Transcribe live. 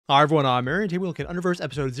Hi everyone, I'm Airier, and today we look at Underverse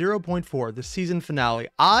episode 0.4, the season finale.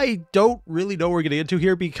 I don't really know what we're going to get into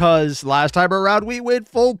here because last time around we went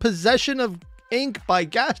full possession of ink by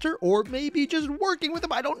Gaster, or maybe just working with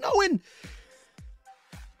him, I don't know. And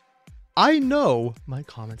I know my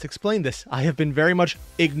comments explain this. I have been very much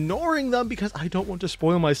ignoring them because I don't want to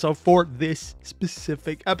spoil myself for this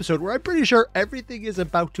specific episode where I'm pretty sure everything is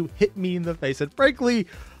about to hit me in the face. And frankly,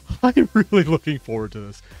 I'm really looking forward to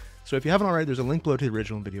this. So if you haven't already, there's a link below to the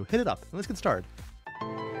original video. Hit it up and let's get started.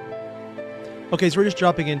 Okay, so we're just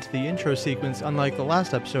dropping into the intro sequence, unlike the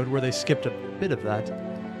last episode where they skipped a bit of that.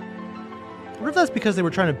 I wonder if that's because they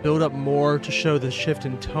were trying to build up more to show the shift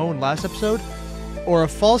in tone last episode, or a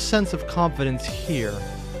false sense of confidence here.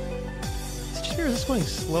 Is this going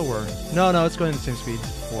slower? No, it's going at the same speed as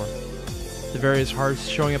before. The various hearts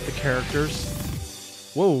showing up the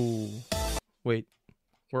characters. Whoa. Wait.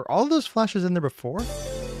 Were all those flashes in there before?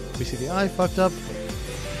 We see the eye fucked up.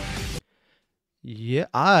 Yeah,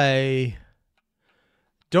 I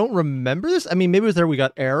don't remember this. I mean, maybe it was there. We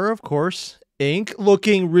got Airier, of course. Ink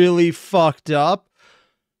looking really fucked up.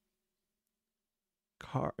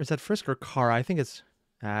 Car, is that Frisk or Car? I think it's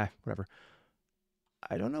whatever.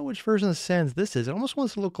 I don't know which version of Sans this is. It almost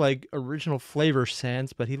wants to look like original flavor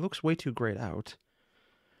Sans, but he looks way too grayed out.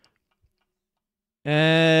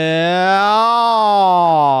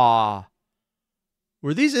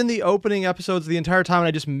 Were these in the opening episodes the entire time and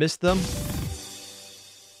I just missed them?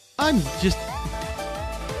 So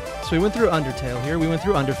we went through Undertale here. We went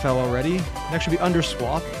through Underfell already. Next should be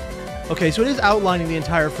Underswap. Okay, so it is outlining the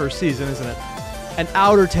entire first season, isn't it? And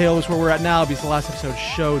Outer Tale is where we're at now because the last episode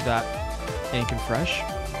showed that. Ink and Fresh.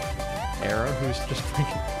 Airier, who's just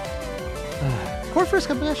freaking... Core Frisk,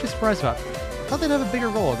 I'm actually surprised about. I thought they'd have a bigger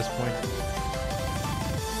role at this point.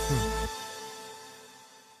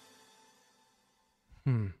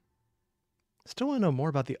 Still want to know more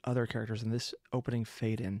about the other characters in this opening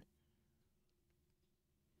fade-in.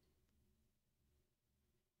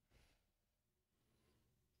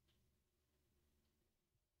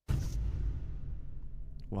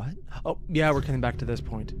 What? Oh, yeah, we're coming back to this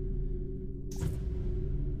point.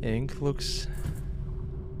 Ink looks...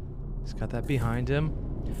 He's got that behind him.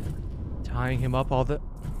 Tying him up all the...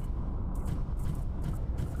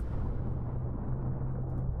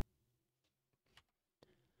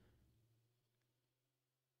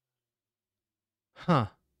 Huh.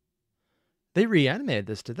 They reanimated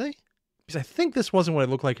this, did they? Because I think this wasn't what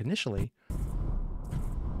it looked like initially.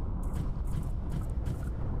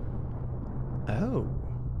 Oh.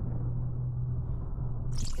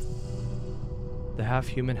 The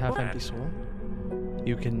half-human, half-empty soul?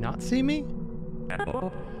 You cannot see me?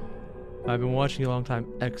 I've been watching you a long time.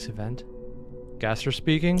 X event. Gaster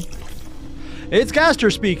speaking? It's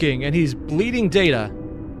Gaster speaking, and he's bleeding data.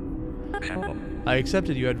 I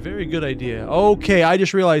accepted you had very good idea. Okay, I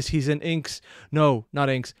just realized he's in Ink's... No, not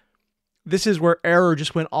Ink's. This is where Airier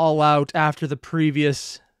just went all out after the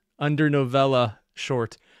previous Under Novella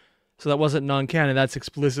short. So that wasn't non-canon, that's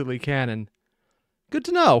explicitly canon. Good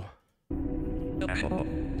to know.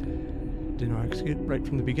 Didn't I execute right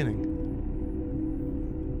from the beginning?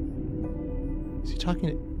 Is he talking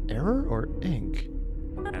to Airier or Ink?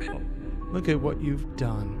 Look at what you've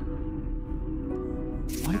done.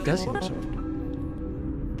 Why does he look so...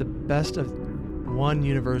 The best of one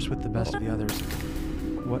universe with the best of the others.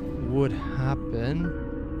 What would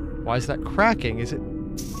happen? Why is that cracking? Is it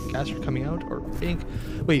Gaster coming out or Ink?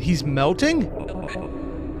 Wait, he's melting?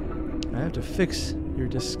 I have to fix your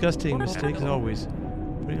disgusting mistake as always.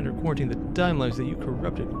 Putting under quarantine the timelines that you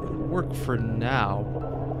corrupted could work for now.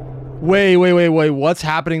 Wait. What's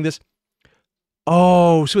happening?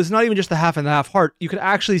 Oh, so it's not even just the half and the half heart. You can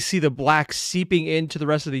actually see the black seeping into the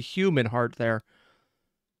rest of the human heart there.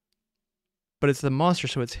 But it's the monster,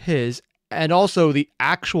 so it's his. And also the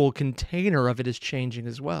actual container of it is changing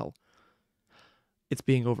as well. It's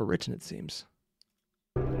being overwritten, it seems.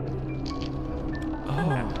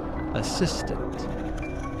 Oh, assistant.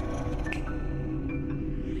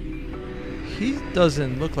 He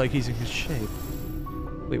doesn't look like he's in good shape.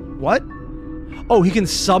 Wait, what? Oh, he can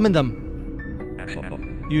summon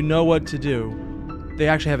them. You know what to do. They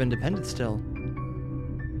actually have independence still.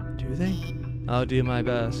 Do they? I'll do my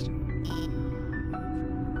best.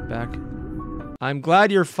 Back. I'm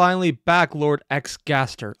glad you're finally back, Lord X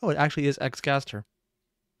Gaster. Oh, it actually is X Gaster.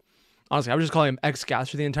 Honestly, I was just calling him X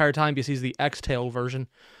Gaster the entire time because he's the X-Tail version,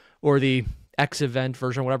 or the X-Event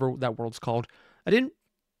version, whatever that world's called. I didn't,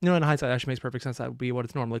 in hindsight, it actually makes perfect sense. That would be what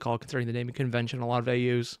it's normally called, considering the naming convention in a lot of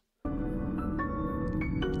AUs.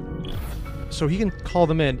 So he can call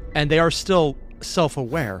them in, and they are still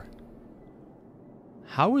self-aware.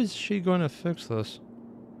 How is she going to fix this?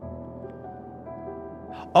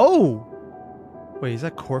 Oh! Wait, is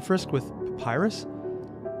that Corfrisk with Papyrus?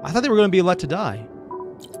 I thought they were going to be let to die.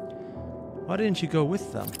 Why didn't you go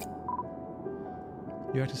with them?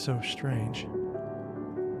 You acted so strange.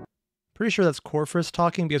 Pretty sure that's Corfrisk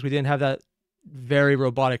talking because we didn't have that very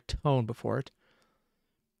robotic tone before it.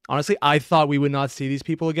 Honestly, I thought we would not see these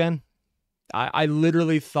people again. I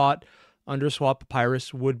literally thought Underswap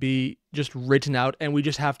Papyrus would be just written out and we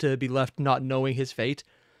just have to be left not knowing his fate.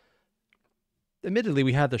 Admittedly,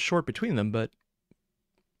 we had the short between them, but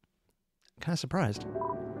I'm kind of surprised.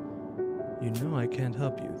 You know I can't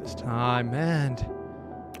help you this time, and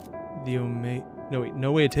the Omega... No, wait,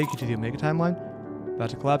 no way to take you to the Omega timeline? About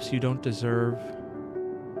to collapse, you don't deserve...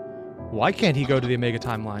 Why can't he go to the Omega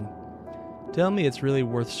timeline? Tell me it's really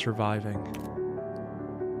worth surviving.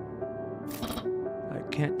 I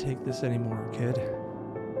can't take this anymore, kid.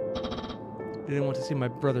 I didn't want to see my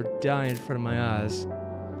brother die in front of my eyes.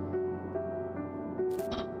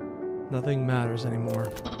 Nothing matters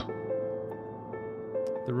anymore.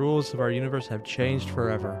 The rules of our universe have changed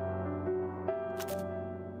forever.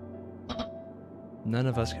 None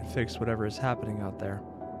of us can fix whatever is happening out there.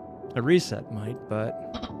 A reset might, but...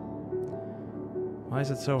 why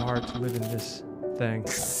is it so hard to live in this thing?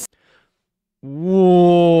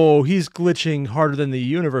 Whoa, he's glitching harder than the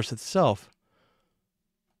universe itself.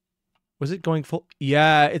 Was it going full?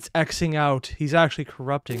 Yeah, it's Xing out. He's actually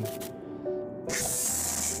corrupting.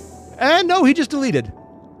 And no, he just deleted.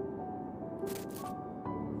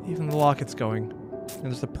 Even the locket's going. And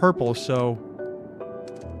there's the purple, so...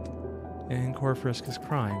 And Corfrisk is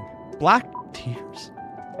crying. Black tears.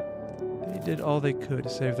 They did all they could to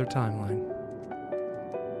save their timeline.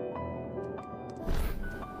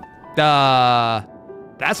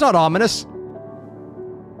 That's not ominous.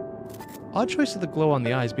 Odd choice of the glow on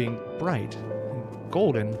the eyes being bright and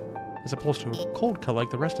golden, as opposed to a cold color like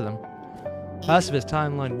the rest of them. Pacifist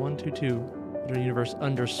timeline 122. Their universe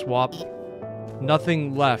under swap.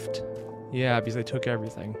 Nothing left. Yeah, because they took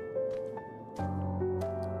everything.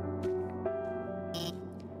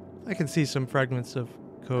 I can see some fragments of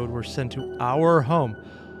code were sent to our home.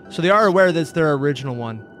 So they are aware that it's their original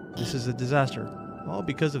one. This is a disaster. All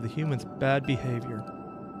because of the humans' bad behavior.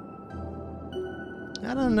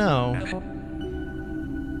 I don't know.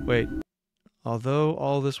 Wait. Although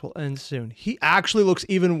all this will end soon. He actually looks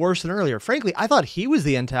even worse than earlier. Frankly, I thought he was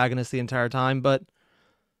the antagonist the entire time, but...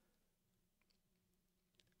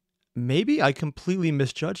 maybe I completely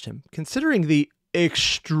misjudged him. Considering the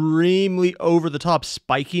extremely over-the-top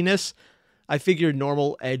spikiness, I figured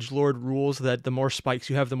normal edgelord rules that the more spikes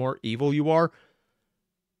you have, the more evil you are.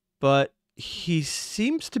 But he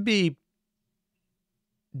seems to be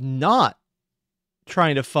not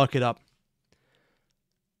trying to fuck it up.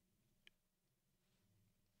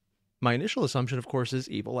 My initial assumption, of course, is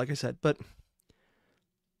evil, like I said, but...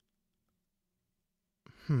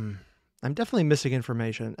 I'm definitely missing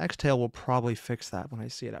information. Xtail will probably fix that when I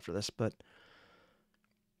see it after this, but...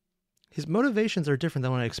 his motivations are different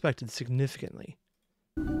than what I expected significantly.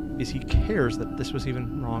 Because he cares that this was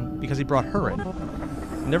even wrong because he brought her in.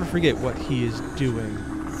 Never forget what he is doing.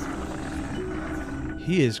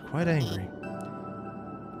 He is quite angry.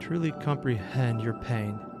 Truly comprehend your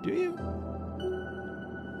pain. Do you?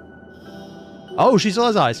 Oh, she still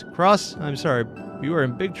has eyes. Cross, I'm sorry. You are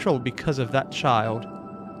in big trouble because of that child.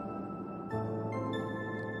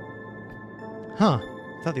 Huh.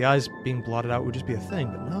 I thought the eyes being blotted out would just be a thing,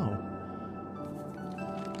 but no.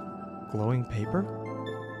 Glowing paper?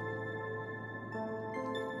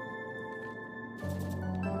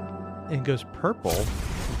 And it goes purple.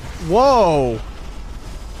 Whoa!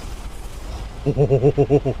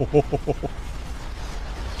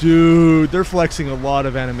 Dude, they're flexing a lot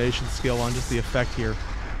of animation skill on just the effect here.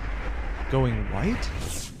 Going white?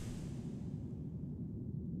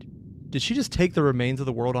 Did she just take the remains of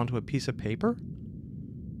the world onto a piece of paper?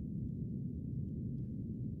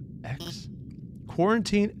 X.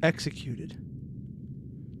 Quarantine executed.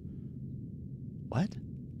 What?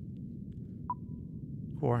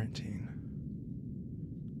 Quarantine.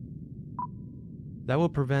 That will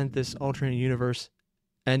prevent this alternate universe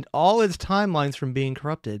and all its timelines from being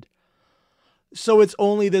corrupted. So it's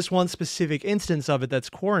only this one specific instance of it that's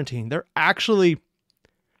quarantined. They're actually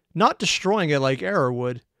not destroying it like Airier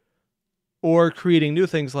would, or creating new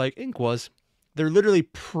things like Ink was. They're literally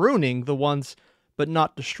pruning the ones, but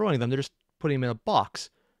not destroying them. They're just putting them in a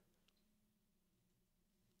box.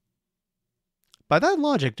 By that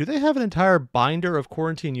logic, do they have an entire binder of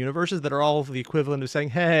quarantine universes that are all the equivalent of saying,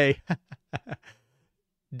 hey,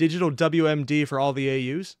 digital WMD for all the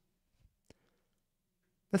AUs?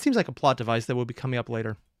 That seems like a plot device that will be coming up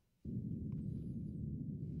later.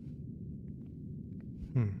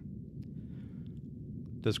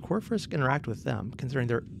 Does Corfrisk interact with them, considering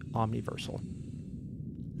they're omniversal?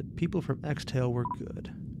 The people from Extale were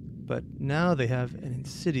good, but now they have an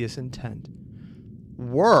insidious intent.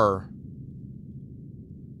 Were!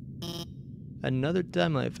 Another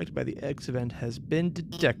timeline affected by the X event has been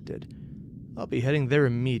detected. I'll be heading there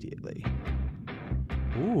immediately.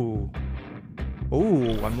 Ooh.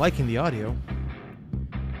 Ooh, I'm liking the audio.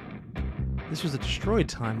 This was a destroyed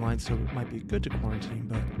timeline, so it might be good to quarantine,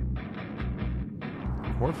 but...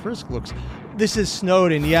 Corfrisk looks... This is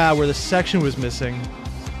Snowden, yeah, where the section was missing.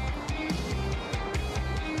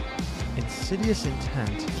 Insidious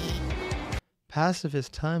intent.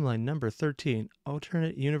 Pacifist timeline number 13.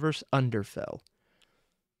 Alternate universe Underfell.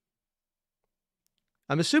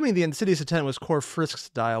 I'm assuming the insidious intent was Corfrisk's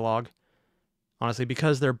dialogue. Honestly,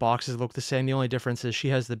 because their boxes look the same, the only difference is she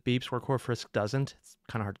has the beeps where Corfrisk doesn't. It's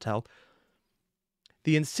kind of hard to tell.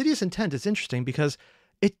 The insidious intent is interesting because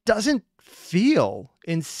it doesn't feel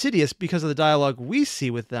insidious because of the dialogue we see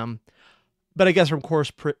with them. But I guess from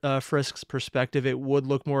Corfrisk's perspective, it would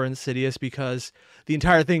look more insidious because the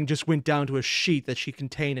entire thing just went down to a sheet that she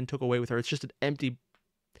contained and took away with her. It's just an empty...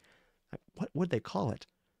 What would they call it?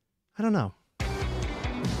 I don't know.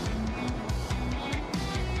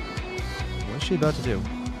 What's she about to do?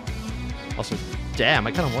 Also, damn,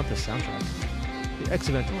 I kind of want this soundtrack. The X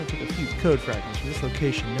event only took a few code fragments from this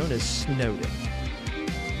location known as Snowden.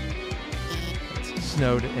 It's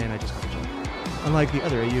snowed, and I just got a joke. Unlike the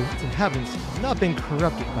other AU, its inhabitants have not been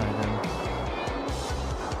corrupted by them.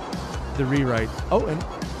 The rewrite. Oh, and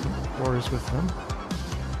war is with them.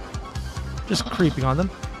 Just creeping on them.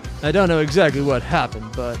 I don't know exactly what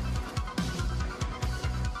happened, but...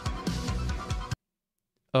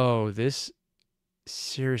 Oh, this...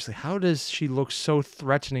 Seriously, how does she look so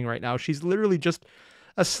threatening right now? She's literally just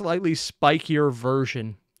a slightly spikier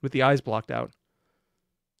version with the eyes blocked out.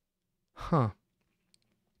 Huh.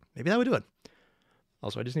 Maybe that would do it.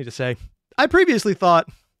 Also, I just need to say, I previously thought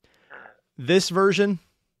this version,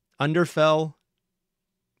 Underfell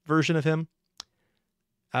version of him,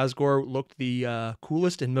 Asgore looked the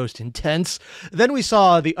coolest and most intense. Then we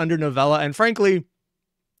saw the Undernovella, and frankly,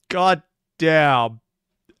 god damn,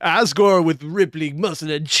 Asgore with rippling muscle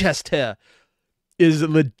and chest hair is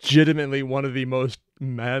legitimately one of the most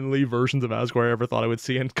manly versions of Asgore I ever thought I would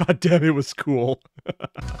see, and god damn, it was cool.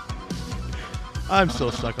 I'm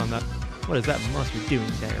still stuck on that. What is that monster doing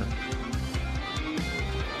there?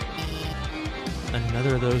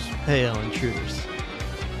 Another of those pale intruders.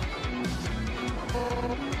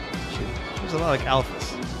 There's a lot like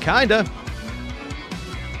alphas. Kinda.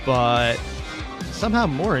 But somehow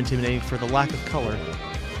more intimidating for the lack of color.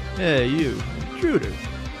 Hey, you, intruder.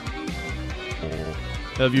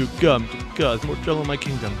 Have you come to cause more trouble in my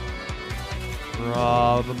kingdom?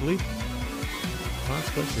 Probably.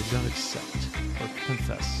 Consequences don't accept or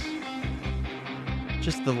confess.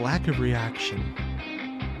 Just the lack of reaction.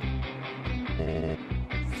 You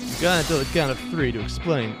got until the count of 3 to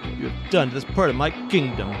explain what you have done to this part of my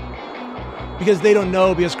kingdom. Because they don't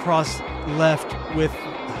know, because Cross left with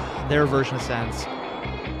their version of Sans.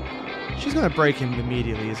 She's gonna break him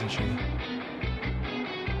immediately, isn't she?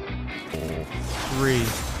 3.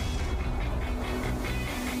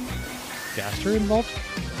 Gaster involved?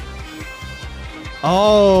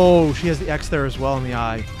 Oh, she has the X there as well in the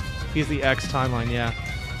eye. He has the X timeline, yeah.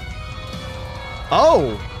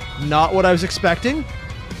 Oh! Not what I was expecting?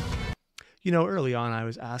 You know, early on I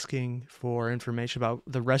was asking for information about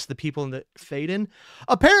the rest of the people in the Fade-In.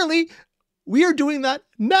 Apparently, we are doing that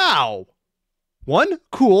now! 1,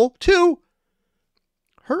 cool. 2,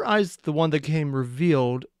 her eye's the one that came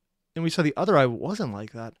revealed, and we saw the other eye wasn't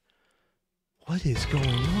like that. What is going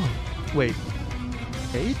on? Wait.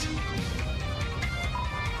 8?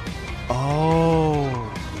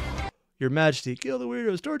 Oh. Your Majesty, kill the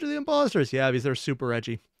weirdos, torture the imposters. Yeah, because they're super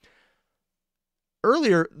edgy.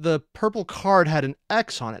 Earlier, the purple card had an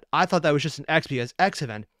X on it. I thought that was just an X because X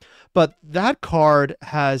event. But that card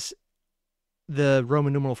has the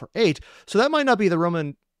Roman numeral for 8. So that might not be the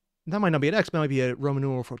Roman... That might not be an X, but it might be a Roman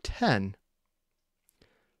numeral for 10.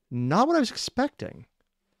 Not what I was expecting.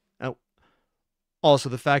 Now, also,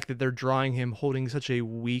 the fact that they're drawing him holding such a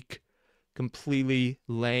weak, completely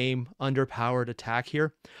lame, underpowered attack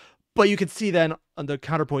here. But you can see then, on the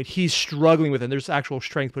counterpoint, he's struggling with it. There's actual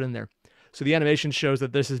strength put in there. So the animation shows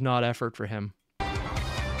that this is not effort for him. You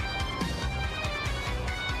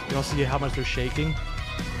can also see how much they're shaking.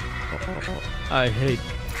 I hate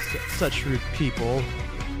such rude people.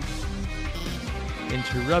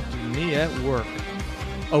 Interrupting me at work.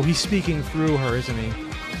 Oh, he's speaking through her, isn't he?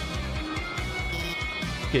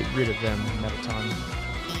 Get rid of them, Mettaton.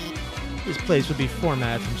 This place would be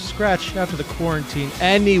formatted from scratch after the quarantine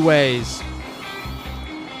anyways.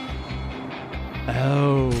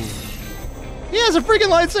 Oh. He has a freaking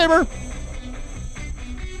lightsaber!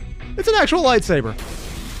 It's an actual lightsaber.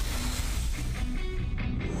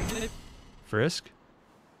 Frisk?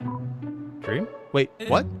 Dream? Wait,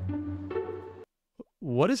 what?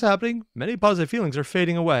 What is happening? Many positive feelings are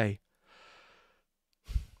fading away.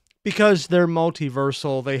 Because they're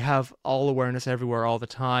multiversal, they have all awareness everywhere all the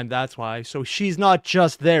time. That's why. So she's not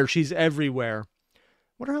just there, she's everywhere.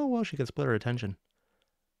 Wonder how well she can split her attention.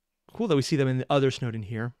 Cool that we see them in the other Snowden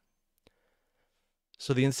here.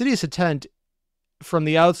 So the insidious intent from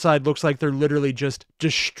the outside looks like they're literally just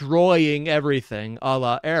destroying everything, a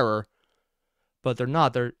la Airier. But they're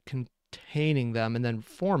not. They're containing them and then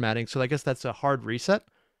formatting. So I guess that's a hard reset.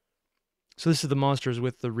 So this is the monsters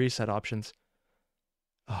with the reset options.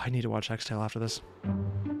 Oh, I need to watch Extale after this.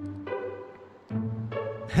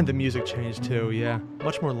 And the music changed too, yeah.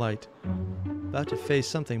 Much more light. About to face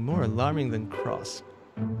something more alarming than Cross.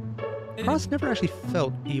 Cross never actually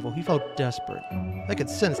felt evil. He felt desperate. I could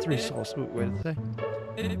sense 3 souls. Ooh, wait a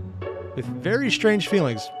say. With very strange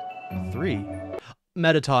feelings. 3.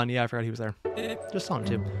 Metaton, yeah, I forgot he was there. Just saw him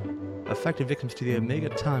too. Affected victims to the Omega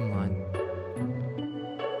timeline.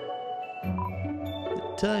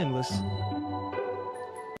 The timeless.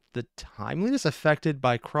 The timeliness affected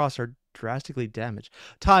by Cross are drastically damaged.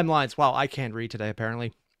 Timelines. Wow, I can't read today,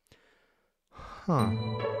 apparently. Huh.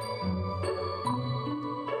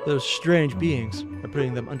 Those strange beings are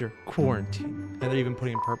putting them under quarantine, and they're even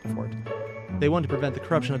putting in purple for it. They want to prevent the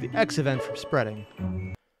corruption of the X event from spreading.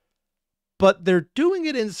 But they're doing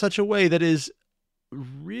it in such a way that is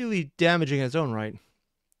really damaging in its own right.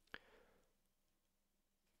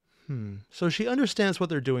 So she understands what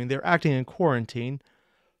they're doing. They're acting in quarantine.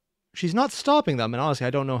 She's not stopping them, and honestly,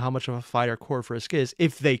 I don't know how much of a fighter Core Frisk is.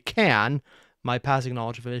 If they can, my passing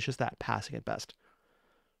knowledge of it is just that, passing at best.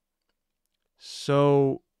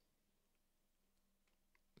 So,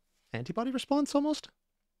 antibody response almost?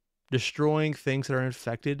 Destroying things that are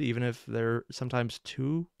infected, even if they're sometimes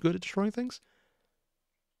too good at destroying things?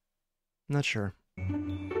 I'm not sure.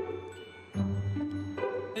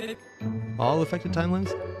 All affected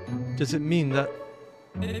timelines? Does it mean that...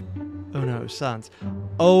 Oh no, Sans.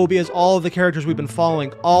 Oh, because all of the characters we've been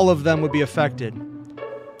following, all of them would be affected.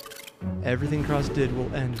 Everything Cross did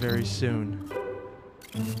will end very soon.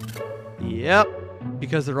 Yep,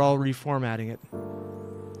 because they're all reformatting it.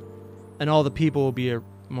 And all the people will be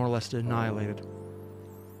more or less annihilated.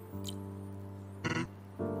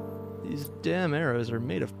 These damn arrows are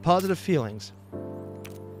made of positive feelings.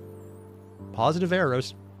 Positive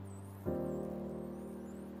arrows.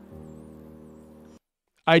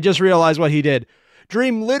 I just realized what he did.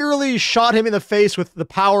 Dream literally shot him in the face with the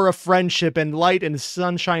power of friendship and light and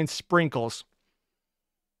sunshine sprinkles.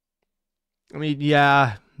 I mean,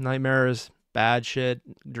 yeah, Nightmare is bad shit.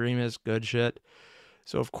 Dream is good shit.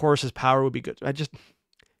 So, of course, his power would be good.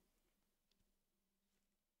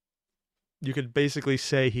 You could basically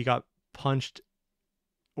say he got punched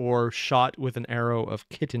or shot with an arrow of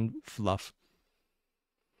kitten fluff.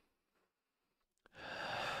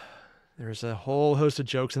 There's a whole host of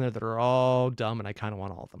jokes in there that are all dumb, and I kind of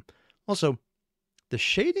want all of them. Also, the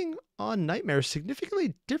shading on Nightmare is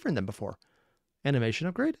significantly different than before. Animation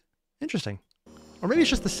upgrade? Interesting. Or maybe it's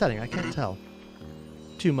just the setting, I can't tell.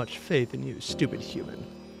 Too much faith in you, stupid human.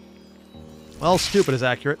 Well, stupid is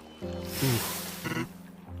accurate. Oof.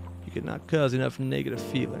 You could not cause enough negative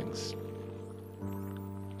feelings.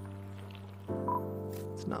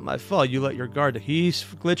 It's not my fault you let your guard... He's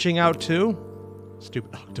glitching out too?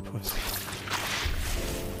 Stupid octopus.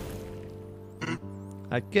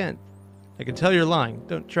 I can tell you're lying.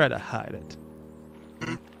 Don't try to hide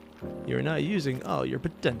it. You're not using all your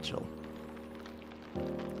potential.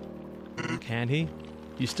 Can he?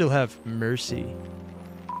 You still have mercy.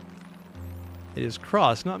 It is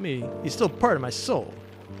Cross, not me. He's still part of my soul.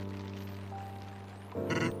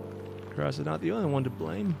 Cross is not the only one to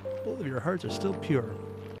blame. Both of your hearts are still pure.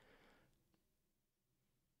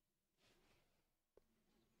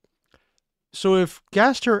 So if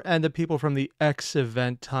Gaster and the people from the X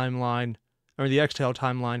event timeline, or the Extale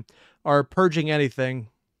timeline, are purging anything,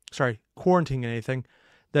 quarantining anything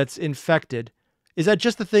that's infected, is that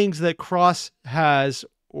just the things that Cross has,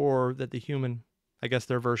 or that the human, I guess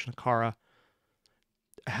their version of Kara,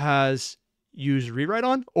 has used rewrite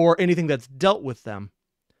on, or anything that's dealt with them?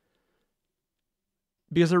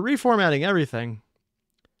 Because they're reformatting everything.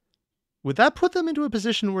 Would that put them into a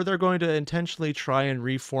position where they're going to intentionally try and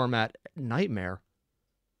reformat Nightmare?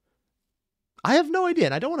 I have no idea,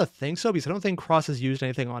 and I don't want to think so, because I don't think Cross has used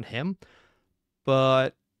anything on him.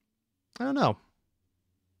 But I don't know.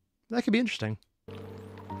 That could be interesting.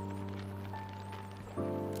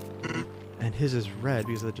 And his is red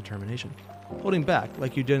because of the determination. Holding back,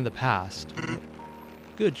 like you did in the past.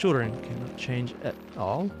 Good children cannot change at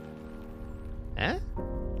all. Eh?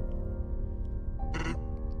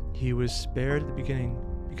 He was spared at the beginning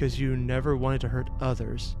because you never wanted to hurt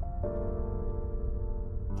others.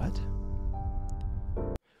 What?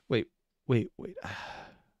 Wait.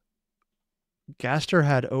 Gaster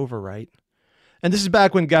had overwrite. And this is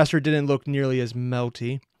back when Gaster didn't look nearly as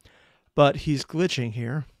melty. But he's glitching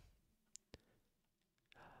here.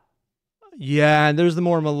 Yeah, and there's the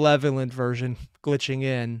more malevolent version glitching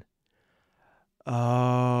in.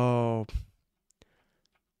 Oh.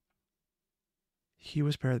 He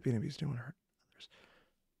was spared at the beginning because he didn't want to hurt others.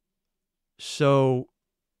 So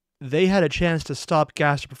they had a chance to stop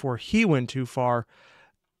Gaster before he went too far,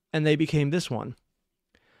 and they became this one.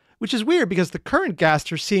 Which is weird because the current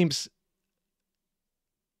Gaster seems...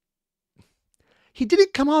 He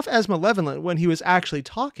didn't come off as malevolent when he was actually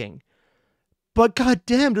talking. But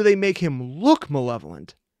goddamn, do they make him look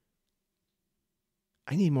malevolent.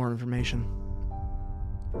 I need more information.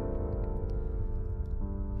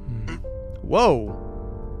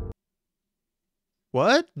 Whoa.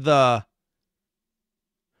 What the...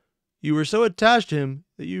 You were so attached to him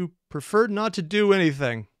that you preferred not to do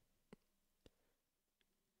anything.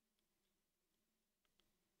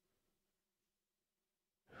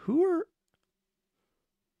 Who are...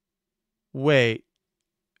 Wait.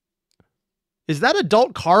 Is that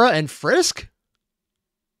adult Kara and Frisk?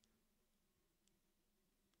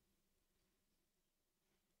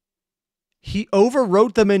 He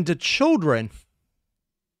overwrote them into children.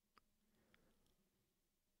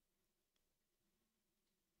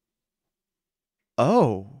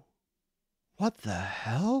 Oh. What the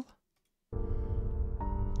hell?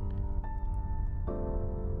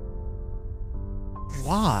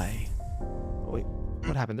 Why? Wait,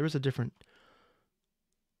 what happened? There was a different...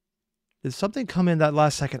 Did something come in that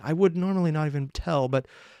last second? I would normally not even tell, but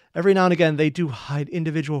every now and again they do hide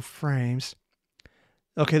individual frames.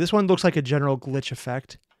 Okay, this one looks like a general glitch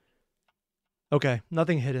effect. Okay,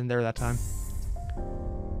 nothing hidden there that time.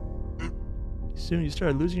 Soon you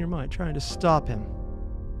started losing your mind trying to stop him.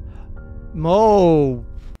 Oh,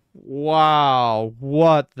 wow.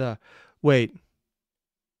 What the... Wait.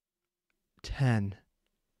 10.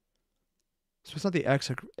 So it's not the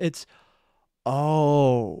X. It's...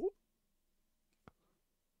 Oh...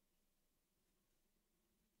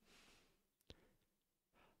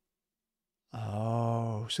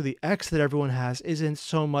 Oh, so the X that everyone has isn't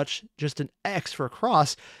so much just an X for a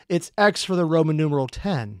cross, it's X for the Roman numeral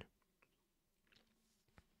 10.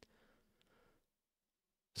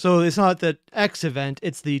 So it's not the X event,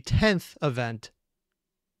 it's the 10th event.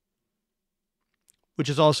 Which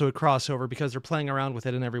is also a crossover because they're playing around with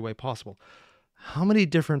it in every way possible. How many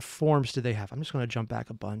different forms do they have? I'm just going to jump back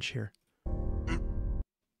a bunch here.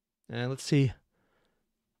 And let's see.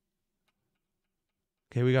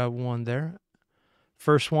 Okay, we got one there.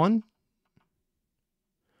 First one,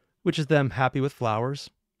 which is them happy with flowers,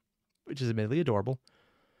 which is admittedly adorable.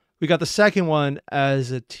 We got the second one as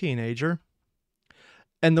a teenager,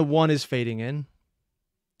 and the one is fading in.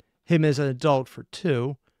 Him as an adult for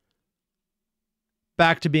 2.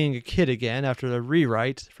 Back to being a kid again after the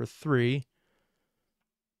rewrite for 3.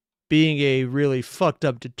 Being a really fucked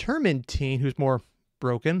up, determined teen who's more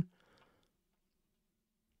broken.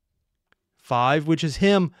 5, which is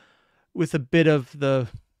him with a bit of the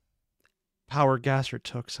power Gaster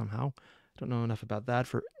took somehow. Don't know enough about that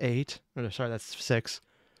for 8. Oh, sorry, that's 6.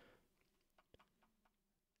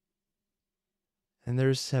 And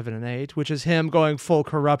there's 7 and 8, which is him going full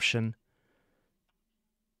corruption.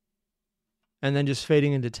 And then just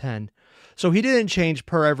fading into 10. So he didn't change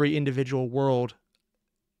per every individual world.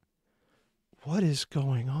 What is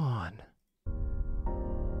going on?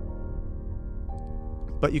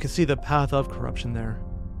 But you can see the path of corruption there.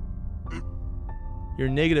 Your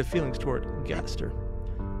negative feelings toward Gaster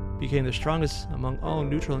became the strongest among all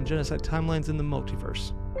neutral and genocide timelines in the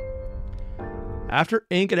multiverse. After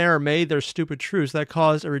Ink and Airier made their stupid truce, that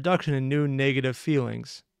caused a reduction in new negative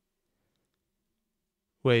feelings.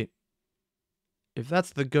 Wait. If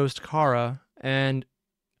that's the ghost Kara, and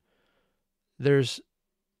there's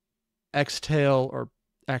X-Tail or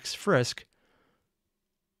X-Frisk,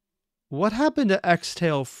 what happened to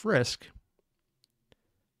X-Tail Frisk?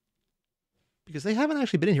 Because they haven't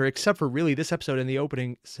actually been in here except for really this episode in the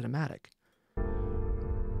opening cinematic.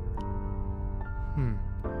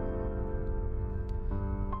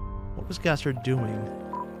 What was Gaster doing?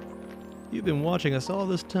 You've been watching us all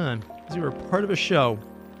this time, because you were part of a show.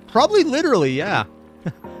 Probably literally, yeah.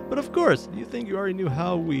 But of course, do you think you already knew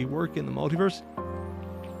how we work in the multiverse?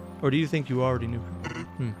 Or do you think you already knew?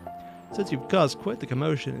 Since you've caused quite the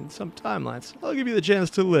commotion in some timelines, I'll give you the chance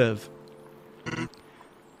to live.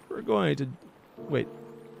 We're going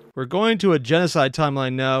to a genocide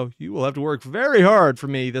timeline now. You will have to work very hard for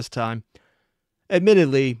me this time.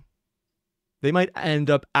 Admittedly, they might end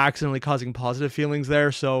up accidentally causing positive feelings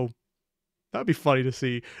there, so that'd be funny to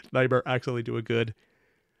see Nightmare accidentally do a good.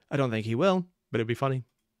 I don't think he will, but it'd be funny.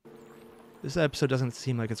 This episode doesn't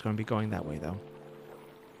seem like it's going to be going that way, though.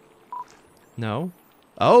 No?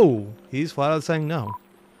 Oh, he's flat out saying no.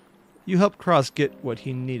 You helped Cross get what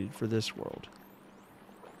he needed for this world.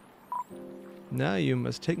 Now you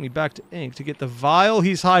must take me back to Ink to get the vial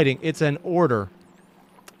he's hiding. It's an order.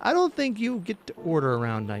 I don't think you get to order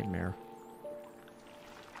around Nightmare.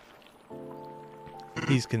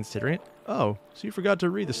 He's considering it. Oh, so you forgot to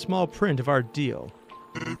read the small print of our deal.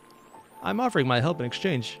 I'm offering my help in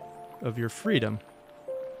exchange of your freedom.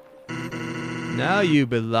 Now you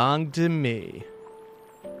belong to me.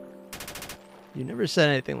 You never said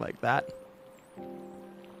anything like that.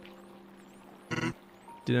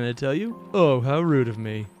 Didn't I tell you? Oh, how rude of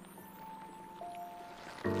me.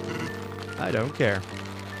 I don't care.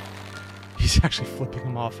 He's actually flipping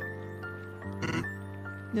him off.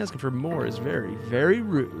 Asking for more is very, very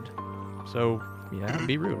rude. So, yeah,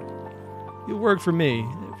 be rude. You'll work for me.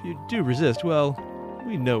 If you do resist, well,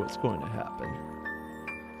 we know what's going to happen.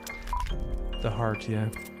 The heart, yeah.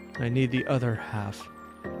 I need the other half.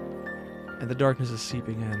 And the darkness is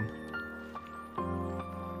seeping in.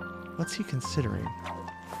 What's he considering?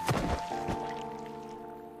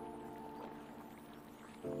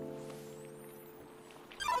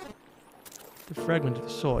 The fragment of the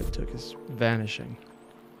soul I took is vanishing.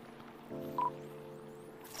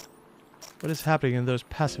 What is happening in those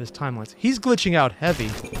pacifist timelines? He's glitching out heavy.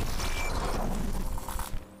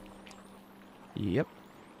 Yep.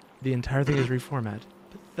 The entire thing is reformatted.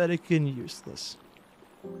 Pathetic and useless.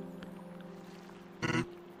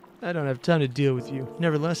 I don't have time to deal with you.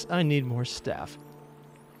 Nevertheless, I need more staff.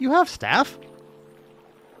 You have staff?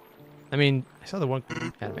 I mean, I saw the one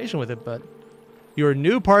animation with it, but... Your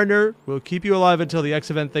new partner will keep you alive until the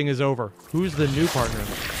X-Event thing is over. Who's the new partner?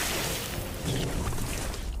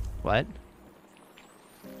 What?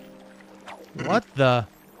 What the?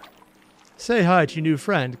 Say hi to your new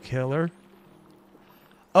friend, Killer.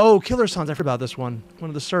 Oh, Killer Sans, I forgot about this one. One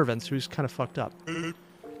of the servants who's kind of fucked up.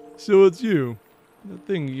 So it's you. The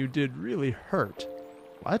thing you did really hurt.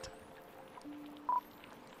 What?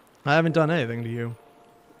 I haven't done anything to you.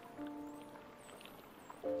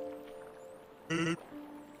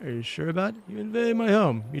 Are you sure about it? You invaded my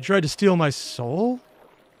home. You tried to steal my soul?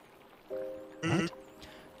 What?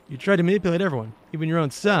 You tried to manipulate everyone, even your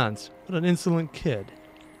own sons. What an insolent kid.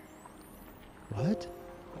 What?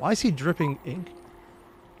 Why is he dripping ink?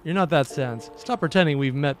 You're not that Sans. Stop pretending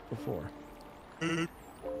we've met before.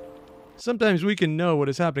 Sometimes we can know what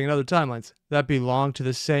is happening in other timelines that belong to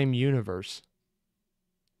the same universe.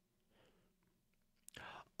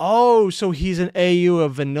 Oh, so he's an AU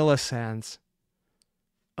of Vanilla Sans.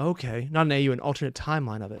 Okay, not an AU, an alternate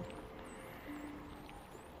timeline of it.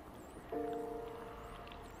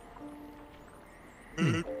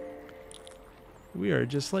 We are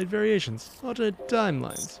just slight variations, alternate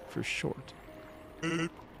timelines, for short. An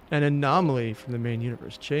anomaly from the main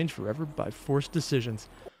universe, changed forever by forced decisions.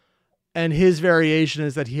 And his variation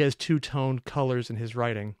is that he has two-tone colors in his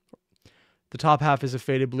writing. The top half is a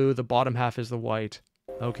faded blue, the bottom half is the white.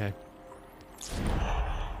 Okay.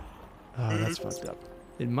 Oh, that's fucked up.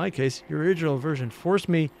 In my case, your original version forced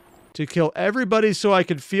me to kill everybody so I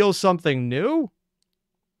could feel something new?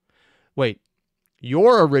 Wait.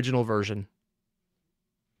 Your original version.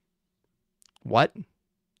 What?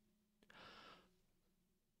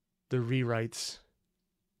 The rewrites.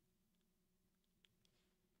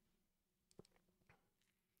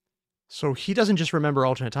 So he doesn't just remember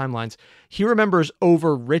alternate timelines. He remembers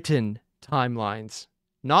overwritten timelines.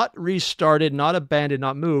 Not restarted, not abandoned,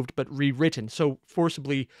 not moved, but rewritten. So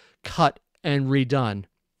forcibly cut and redone.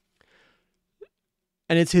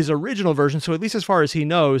 And it's his original version, so at least as far as he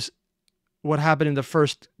knows, what happened in the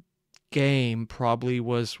first game probably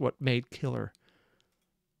was what made Killer.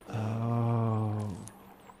 Oh.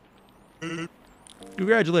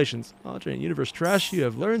 Congratulations. Alternate universe trash, you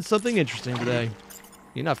have learned something interesting today.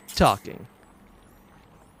 Enough talking.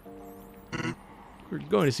 We're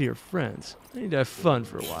going to see your friends. I need to have fun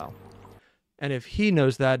for a while. And if he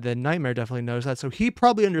knows that, then Nightmare definitely knows that. So he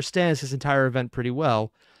probably understands his entire event pretty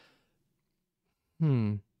well.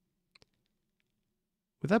 Would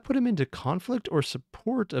that put him into conflict or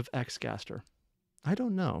support of X-Gaster? I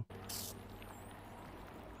don't know.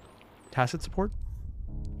 tacit support?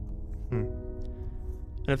 And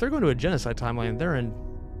if they're going to a genocide timeline, they're in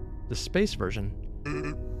the space version.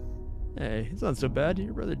 Hey, it's not so bad.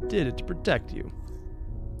 Your brother did it to protect you.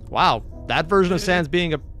 Wow, that version of Sans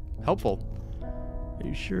being helpful. Are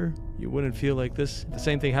you sure you wouldn't feel like this if the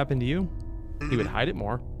same thing happened to you? He would hide it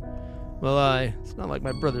more. Well, it's not like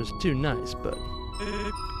my brother's too nice, but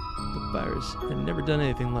the virus had never done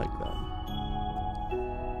anything like that.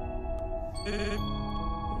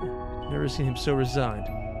 Never seen him so resigned.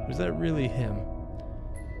 Was that really him?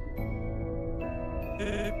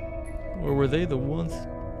 Or were they the ones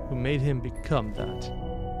who made him become that?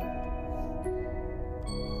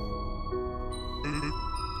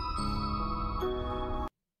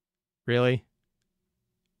 Really?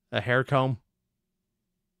 A hair comb?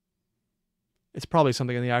 It's probably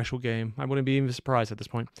something in the actual game. I wouldn't be even surprised at this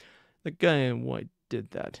point. The guy in white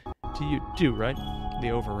did that. To you too, right? The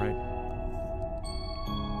overwrite.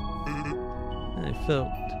 I felt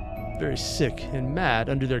very sick and mad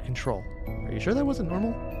under their control. Are you sure that wasn't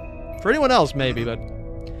normal? For anyone else, maybe, but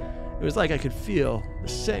it was like I could feel the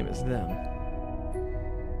same as them.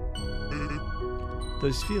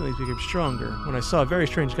 Those feelings became stronger when I saw a very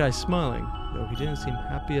strange guy smiling, though he didn't seem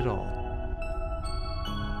happy at all.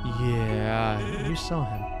 Yeah, you saw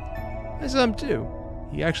him. I saw him too.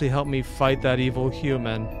 He actually helped me fight that evil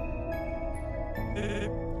human.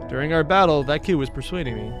 During our battle, that kid was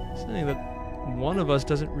persuading me, saying that one of us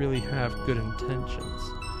doesn't really have good intentions.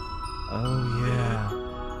 Oh yeah.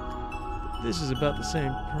 This is about the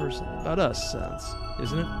same person, about us, Sans,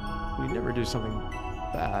 isn't it? We never do something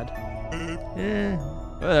bad.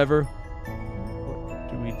 Whatever. What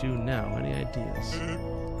do we do now? Any ideas?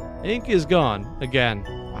 Ink is gone. Again.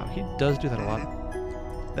 Wow, he does do that a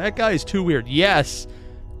lot. That guy is too weird. Yes!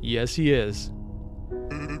 Yes, he is.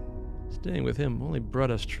 Staying with him only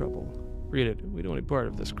brought us trouble. Read it. We don't want to be part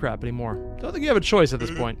of this crap anymore. Don't think you have a choice at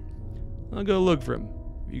this point. I'll go look for him.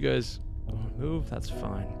 If you guys don't move, that's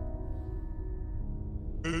fine.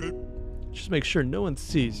 Just make sure no one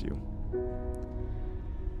sees you.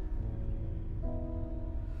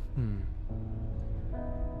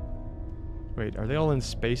 Wait, are they all in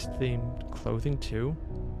space-themed clothing too?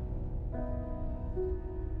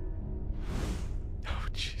 Oh,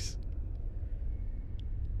 jeez.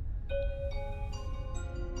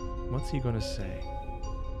 What's he gonna say?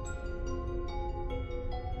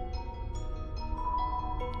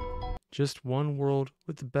 Just one world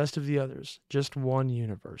with the best of the others. Just one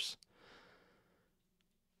universe.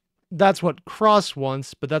 That's what Cross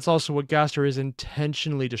wants, but that's also what Gaster is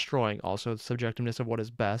intentionally destroying. Also, the subjectiveness of what is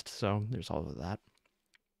best, so there's all of that.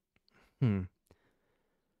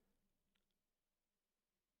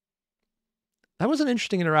 That was an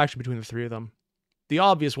interesting interaction between the three of them. The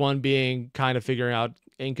obvious one being kind of figuring out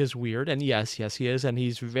Ink is weird, and yes, he is, and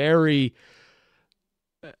he's very...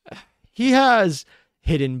 he has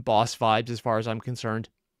hidden boss vibes as far as I'm concerned.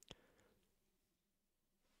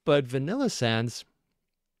 But Vanilla Sans...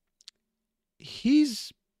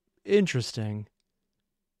 he's interesting.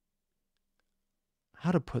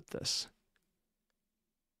 How to put this?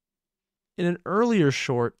 In an earlier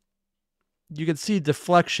short, you could see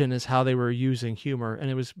deflection is how they were using humor, and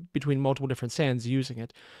it was between multiple different Sans using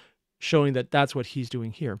it, showing that that's what he's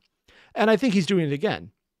doing here. And I think he's doing it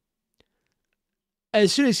again.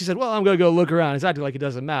 As soon as he said, well, I'm going to go look around, he's acting like it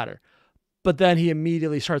doesn't matter. But then he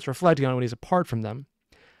immediately starts reflecting on when he's apart from them.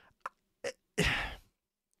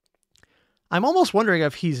 I'm almost wondering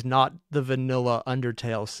if he's not the vanilla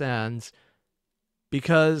Undertale Sans,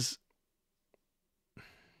 because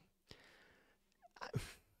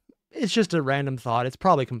it's just a random thought. It's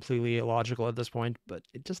probably completely illogical at this point, but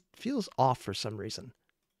it just feels off for some reason.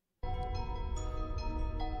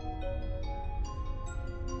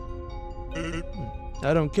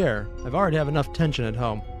 I don't care. I've already have enough tension at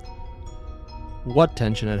home. What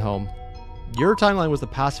tension at home? Your timeline was the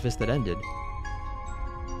pacifist that ended.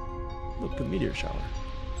 Look, a meteor shower.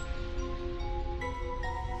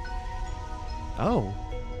 Oh,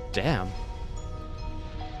 damn.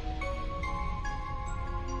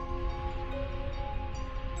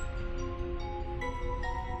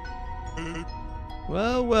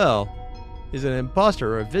 Well, well. Is it an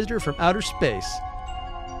imposter or a visitor from outer space?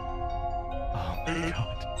 Oh my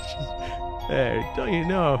god. Hey, don't you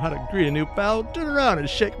know how to greet a new pal? Turn around and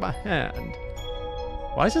shake my hand.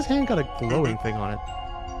 Why has his hand got a glowing thing on it?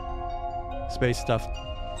 Space stuff.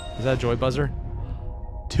 Is that a joy buzzer?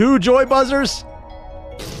 2 joy buzzers?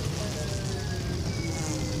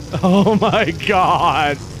 Oh my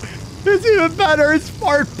god. It's even better. It's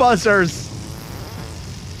fart buzzers.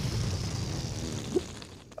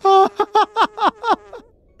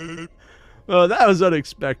 Well, that was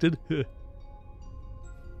unexpected.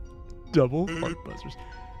 Double fart buzzers.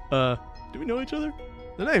 Do we know each other?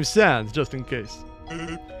 The name Sans, just in case.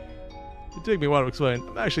 It'd take me a while to explain.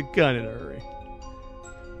 I'm actually kind of in a hurry.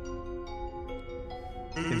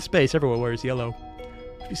 In space, everyone wears yellow.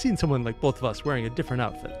 Have you seen someone like both of us wearing a different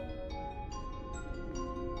outfit?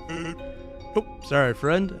 Oh, sorry,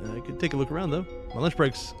 friend. I could take a look around, though. My lunch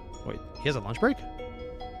break's... Wait, he has a lunch break?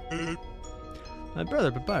 My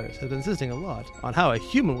brother, Papyrus, has been insisting a lot on how a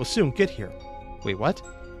human will soon get here. Wait, what?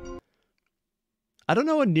 I don't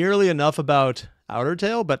know nearly enough about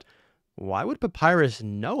Undertale, but why would Papyrus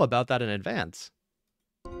know about that in advance?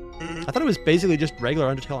 I thought it was basically just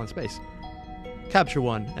regular Undertale in space. Capture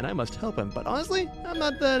one, and I must help him, but honestly, I'm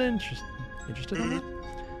not that interested in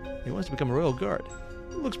that. He wants to become a royal guard.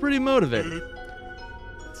 It looks pretty motivated.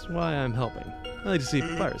 That's why I'm helping. I like to see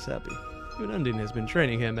Papyrus happy. Even Undine has been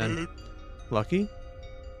training him, and... Lucky?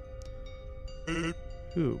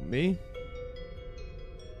 Who, me?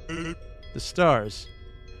 The stars.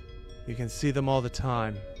 You can see them all the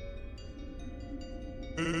time.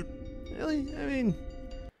 Really? I mean,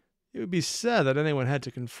 it would be sad that anyone had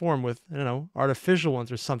to conform with, I don't know, artificial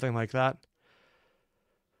ones or something like that.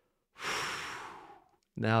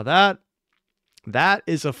 Now that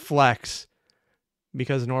is a flex.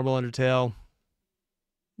 Because normal Undertale,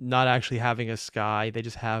 not actually having a sky, they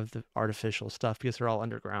just have the artificial stuff because they're all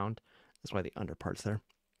underground. That's why the under part's there.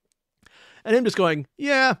 And him just going,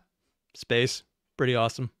 yeah, space, pretty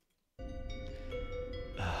awesome.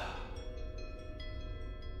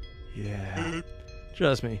 Yeah,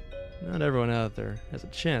 trust me, not everyone out there has a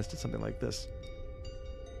chance to something like this.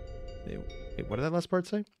 Wait, what did that last part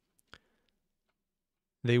say?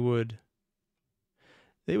 They would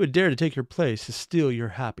dare to take your place, to steal your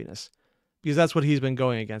happiness. Because that's what he's been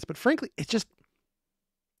going against. But frankly, it's just...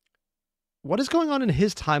 What is going on in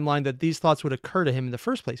his timeline that these thoughts would occur to him in the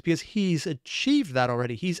first place? Because he's achieved that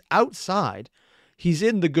already. He's outside. He's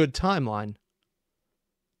in the good timeline.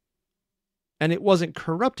 And it wasn't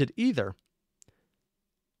corrupted either.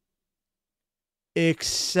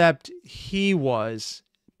 Except he was.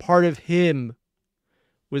 Part of him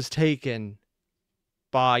was taken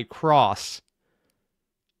by Cross.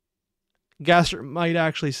 Gaster might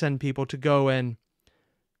actually send people to go and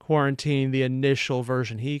quarantine the initial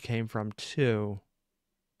version he came from, too.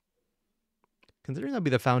 Considering that'd be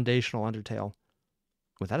the foundational Undertale,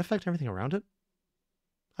 would that affect everything around it?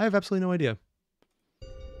 I have absolutely no idea.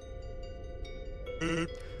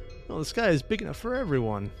 Well, the sky is big enough for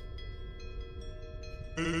everyone.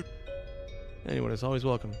 Anyone is always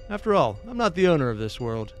welcome. After all, I'm not the owner of this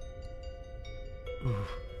world. Ooh.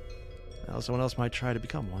 Well, someone else might try to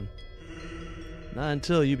become one. Not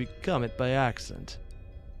until you become it by accident.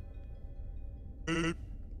 Hey,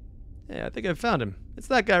 I think I found him. It's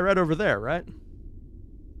that guy right over there, right?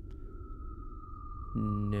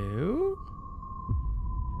 No?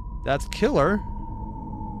 That's Killer.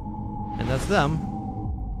 And that's them.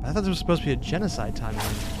 I thought this was supposed to be a genocide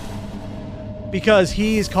timeline. Because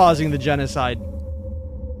he's causing the genocide.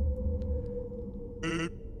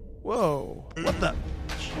 Whoa. What the?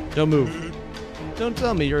 Don't move. Don't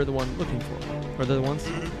tell me you're the one looking for it. Or the ones?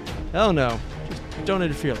 Hell no. Just don't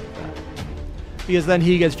interfere like that. Because then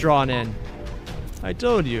he gets drawn in. I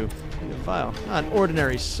told you. You're vile. Not an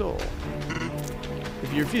ordinary soul.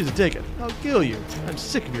 If you refuse to take it, I'll kill you. I'm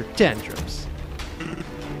sick of your tantrums.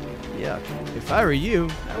 Yeah, if I were you,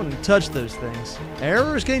 I wouldn't touch those things.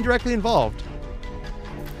 Airier is getting directly involved.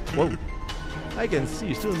 Whoa. I can see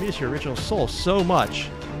you still miss your original soul so much.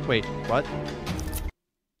 Wait, what?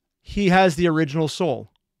 He has the original soul.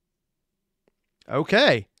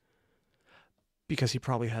 Okay. Because he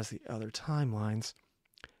probably has the other timelines.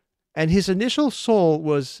 And his initial soul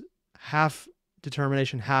was half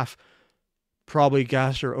determination, half probably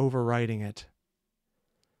Gaster overriding it.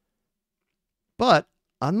 But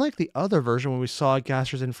unlike the other version when we saw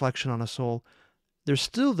Gaster's inflection on a soul, there's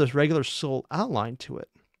still this regular soul outline to it.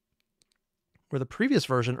 Where the previous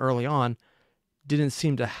version early on didn't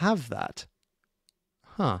seem to have that.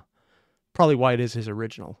 Huh. Probably why it is his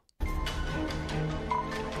original.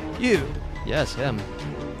 You. Yes, him.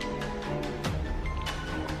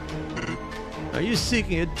 Are you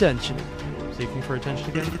seeking attention? Seeking for attention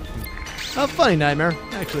again? A funny nightmare.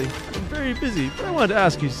 Actually, I'm very busy, but I wanted to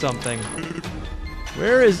ask you something.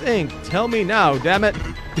 Where is Ink? Tell me now, damn it!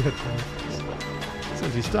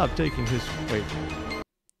 Since he stopped taking his... Wait.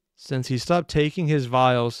 Since he stopped taking his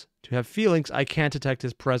vials to have feelings, I can't detect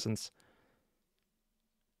his presence.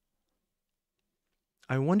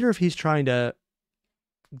 I wonder if he's trying to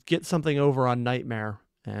get something over on Nightmare,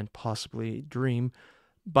 and possibly Dream,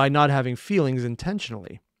 by not having feelings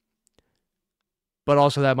intentionally. But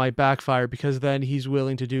also that might backfire because then he's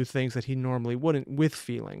willing to do things that he normally wouldn't with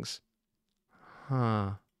feelings.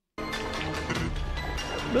 Huh.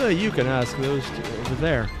 But you can ask those two over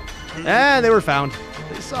there. And they were found.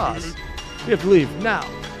 They saw us. We have to leave now.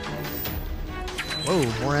 Whoa,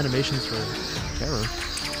 more animations for terror.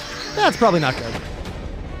 That's probably not good.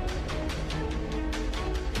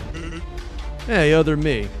 Hey, other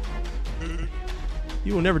me.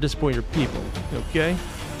 You will never disappoint your people, okay?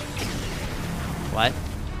 What?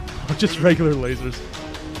 Oh, just regular lasers.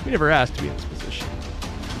 We never asked to be in this position.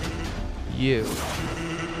 You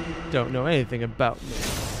don't know anything about me.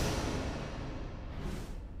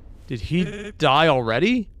 Did he die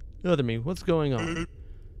already? Other me, what's going on?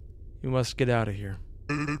 You must get out of here.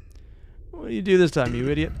 What do you do this time, you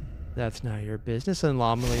idiot? That's not your business.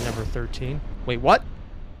 Anomaly number 13. Wait, what?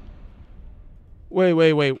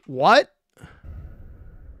 Wait, what?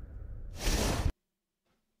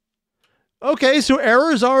 Okay, so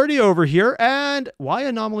error is already over here, and why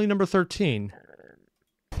anomaly number 13?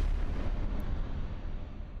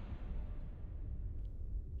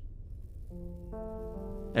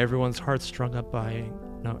 Everyone's heart strung up by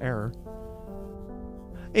no error.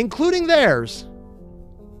 Including theirs.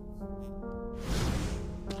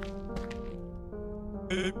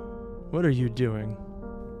 What are you doing?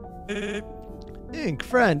 Ink,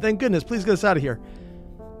 friend, thank goodness, please get us out of here.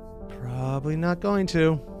 Probably not going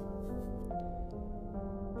to.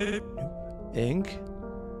 Ink?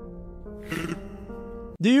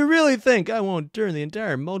 Do you really think I won't turn the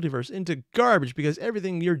entire multiverse into garbage because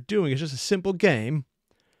everything you're doing is just a simple game?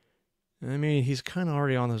 I mean, he's kind of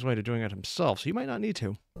already on his way to doing it himself, so you might not need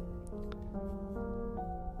to.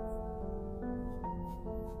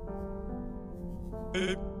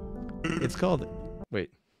 It's called... Wait.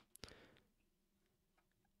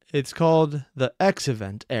 It's called the X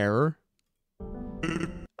event error.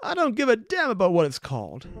 I don't give a damn about what it's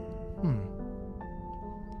called.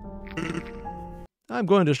 I'm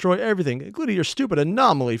going to destroy everything, including your stupid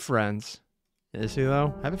anomaly friends. Is he,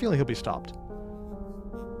 though? I have a feeling he'll be stopped.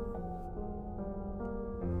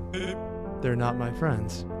 They're not my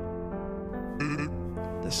friends.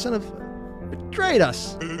 The son of... betrayed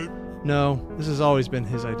us! No, this has always been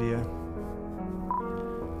his idea.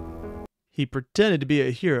 He pretended to be a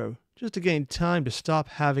hero, just to gain time to stop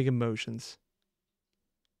having emotions.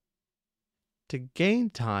 To gain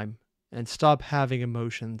time and stop having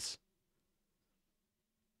emotions.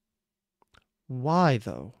 Why,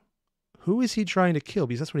 though? Who is he trying to kill?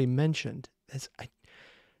 Because that's what he mentioned.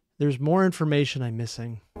 There's more information I'm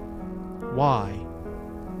missing. Why?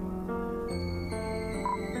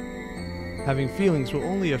 Having feelings will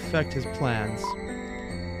only affect his plans.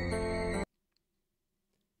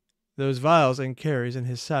 Those vials and carries in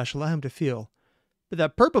his sash allow him to feel. But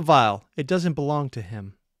that purple vial, it doesn't belong to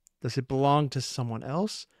him. Does it belong to someone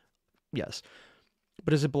else? Yes.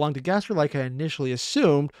 But does it belong to Gasper like I initially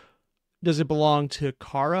assumed? Does it belong to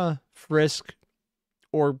Kara, Frisk,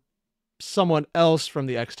 or someone else from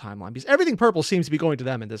the X timeline? Because everything purple seems to be going to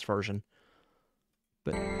them in this version.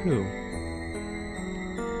 But who?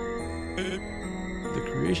 The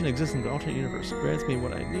creation exists in the alternate universe grants me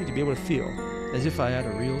what I need to be able to feel, as if I had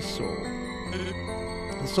a real soul.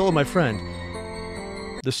 The soul of my friend.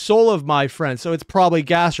 The soul of my friend. So it's probably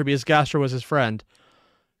Gaster, because Gaster was his friend.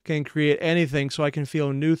 Can create anything so I can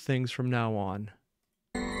feel new things from now on.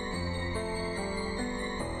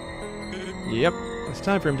 Yep, it's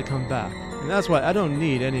time for him to come back. And that's why I don't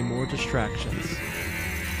need any more distractions.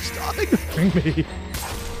 Stop ignoring me!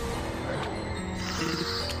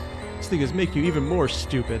 This thing is making you even more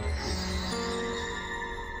stupid.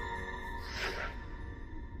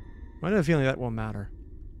 Why do I have a feeling that won't matter?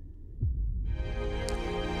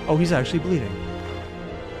 Oh, he's actually bleeding.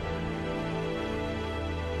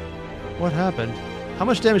 What happened? How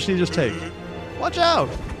much damage did he just take? Watch out!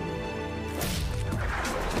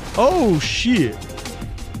 Oh, shit.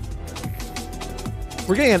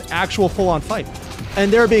 We're getting an actual full-on fight.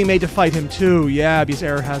 And they're being made to fight him, too. Yeah, because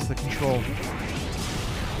Airier has the control.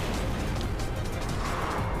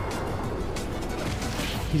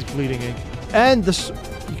 He's bleeding, eh? And this...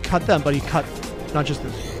 He cut them, but he cut... Not just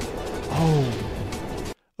this.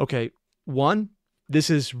 Oh. Okay. One, this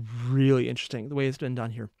is really interesting, the way it's been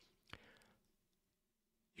done here.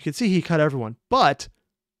 You can see he cut everyone, but...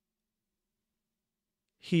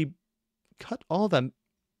 He cut all of them.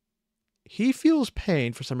 He feels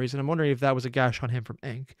pain for some reason. I'm wondering if that was a gash on him from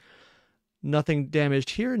ink. Nothing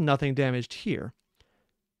damaged here, nothing damaged here.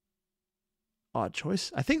 Odd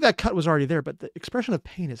choice. I think that cut was already there, but the expression of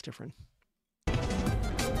pain is different.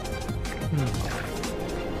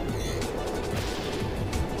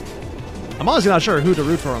 I'm honestly not sure who to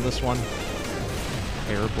root for on this one.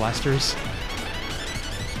 air blasters.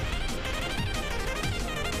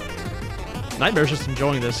 Nightmare's just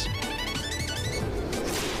enjoying this.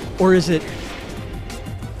 Or is it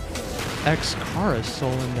X-Kara's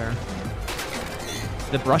soul in there?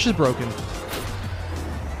 The brush is broken.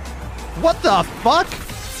 What the fuck?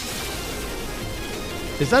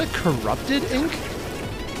 Is that a corrupted ink?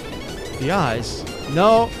 The eyes.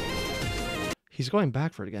 No. He's going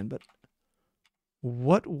back for it again, but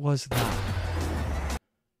what was that?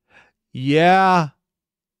 Yeah.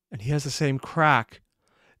 And he has the same crack.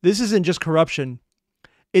 This isn't just corruption.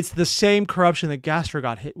 It's the same corruption that Gaster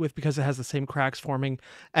got hit with because it has the same cracks forming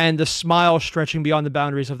and the smile stretching beyond the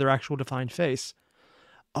boundaries of their actual defined face.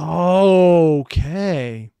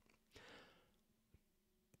 Okay.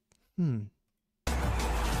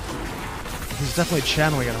 He's definitely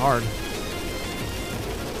channeling it hard.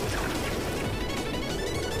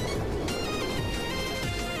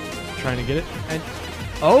 Trying to get it. And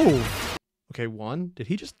oh! Okay, one. Did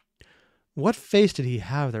he just... What face did he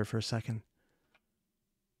have there for a second?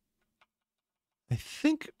 I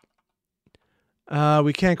think...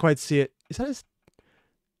 we can't quite see it. Is that his...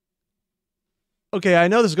 Okay, I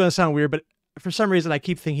know this is going to sound weird, but for some reason I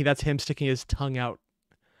keep thinking that's him sticking his tongue out.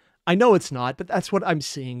 I know it's not, but that's what I'm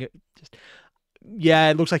seeing. Yeah,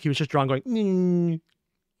 it looks like he was just drawn going... Mm.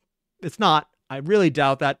 It's not. I really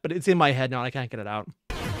doubt that, but it's in my head now and I can't get it out.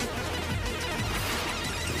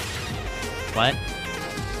 What?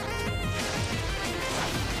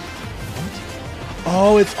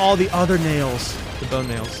 Oh, it's all the other nails. The bone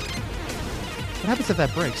nails. What happens if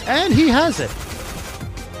that breaks? And he has it!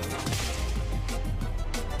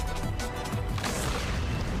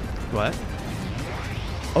 What?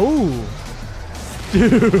 Oh!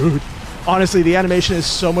 Dude! Honestly, the animation is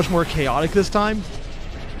so much more chaotic this time.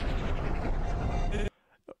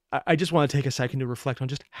 I just want to take a second to reflect on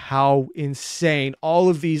just how insane all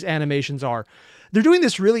of these animations are. They're doing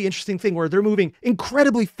this really interesting thing where they're moving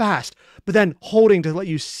incredibly fast, but then holding to let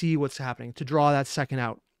you see what's happening, to draw that second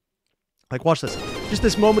out. Like, watch this. Just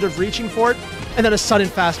this moment of reaching for it, and then a sudden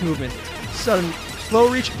fast movement. Sudden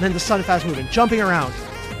slow reach, and then the sudden fast movement, jumping around.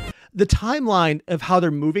 The timeline of how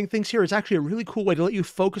they're moving things here is actually a really cool way to let you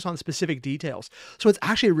focus on specific details. So it's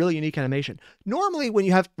actually a really unique animation. Normally, when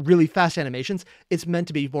you have really fast animations, it's meant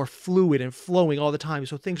to be more fluid and flowing all the time,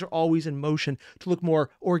 so things are always in motion to look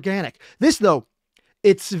more organic. This, though,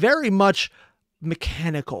 it's very much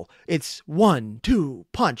mechanical. It's 1, 2,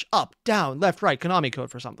 punch, up, down, left, right, Konami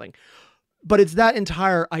code for something. But it's that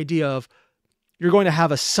entire idea of you're going to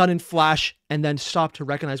have a sudden flash and then stop to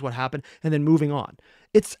recognize what happened and then moving on.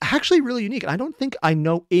 It's actually really unique. And I don't think I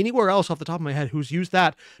know anywhere else off the top of my head who's used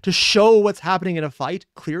that to show what's happening in a fight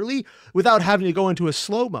clearly without having to go into a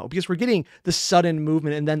slow-mo, because we're getting the sudden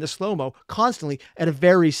movement and then the slow-mo constantly at a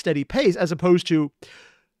very steady pace, as opposed to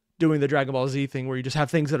doing the Dragon Ball Z thing where you just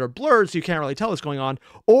have things that are blurred so you can't really tell what's going on,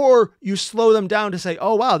 or you slow them down to say,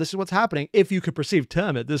 oh wow, this is what's happening, if you could perceive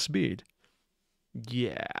time at this speed.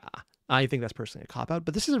 Yeah, I think that's personally a cop-out,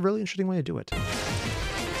 but this is a really interesting way to do it.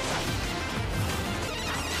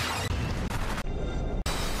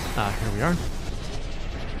 Here we are.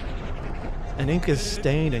 An ink is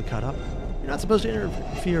stained and cut up. You're not supposed to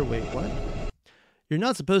interfere. Wait, what? You're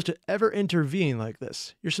not supposed to ever intervene like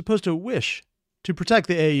this. You're supposed to wish to protect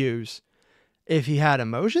the AUs. If he had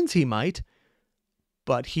emotions, he might.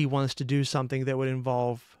 But he wants to do something that would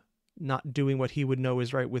involve not doing what he would know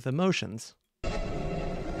is right with emotions.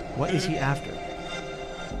 What is he after?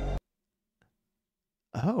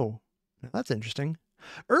 Oh, that's interesting.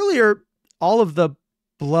 Earlier, all of the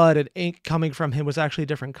blood and ink coming from him was actually a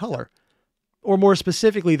different color. Or more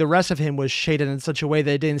specifically, the rest of him was shaded in such a way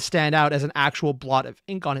that it didn't stand out as an actual blot of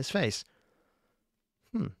ink on his face.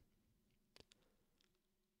 But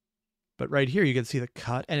right here you can see the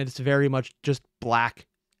cut, and it's very much just black,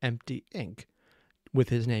 empty ink, with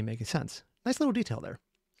his name making sense. Nice little detail there.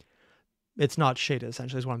 It's not shaded,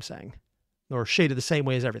 essentially, is what I'm saying. Or shaded the same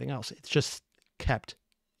way as everything else. It's just kept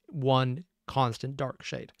one constant dark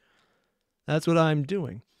shade. That's what I'm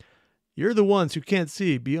doing. You're the ones who can't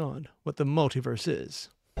see beyond what the multiverse is.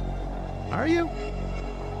 Are you?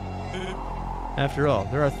 After all,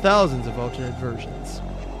 there are thousands of alternate versions.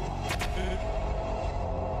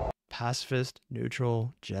 Pacifist,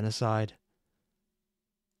 neutral, genocide.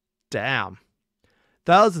 Damn.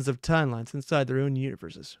 Thousands of timelines inside their own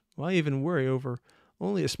universes. Why even worry over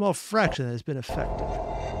only a small fraction that has been affected?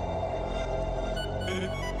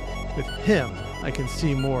 With him, I can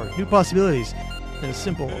see more new possibilities than a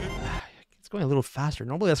simple... It's going a little faster.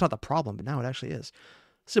 Normally that's not the problem, but now it actually is.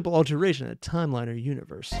 Simple alteration in a timeline or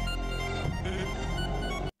universe.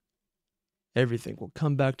 Everything will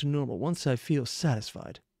come back to normal once I feel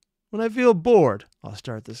satisfied. When I feel bored, I'll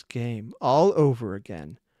start this game all over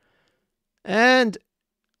again. And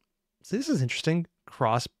so this is interesting.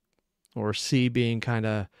 Cross or C being kind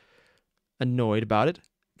of annoyed about it.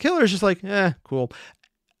 Killer's just like, cool.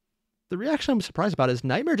 The reaction I'm surprised about is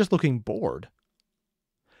Nightmare just looking bored.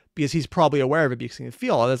 Because he's probably aware of it because he can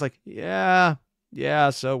feel all that's like, yeah,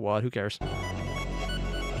 so what? Who cares?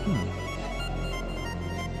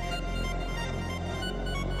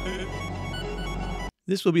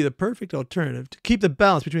 This will be the perfect alternative to keep the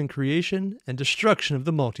balance between creation and destruction of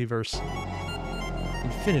the multiverse.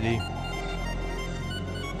 Infinity.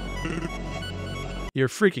 You're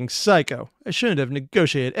freaking psycho. I shouldn't have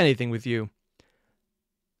negotiated anything with you.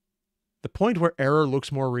 The point where Airier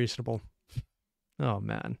looks more reasonable. Oh,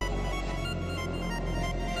 man.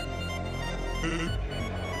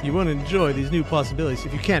 You won't enjoy these new possibilities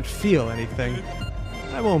if you can't feel anything.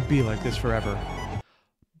 I won't be like this forever.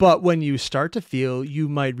 But when you start to feel, you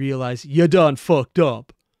might realize you done fucked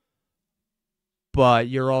up. But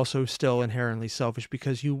you're also still inherently selfish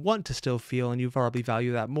because you want to still feel and you probably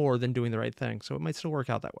value that more than doing the right thing. So it might still work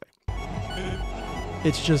out that way.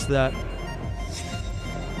 It's just that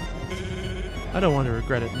I don't want to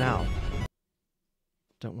regret it now.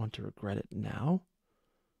 Don't want to regret it now?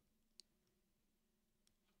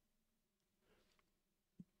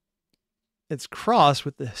 It's cross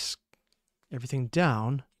with this. Everything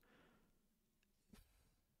down.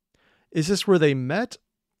 Is this where they met?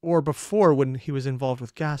 Or before when he was involved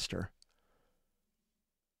with Gaster?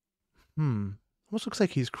 Almost looks like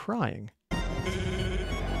he's crying.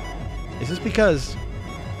 Is this because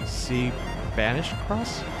C banished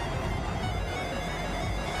Cross?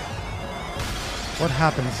 What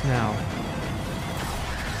happens now?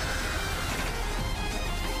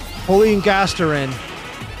 Pulling Gaster in.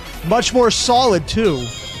 Much more solid, too.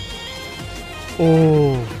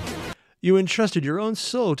 Oh. You entrusted your own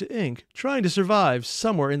soul to Ink, trying to survive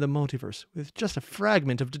somewhere in the multiverse with just a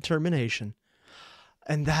fragment of determination.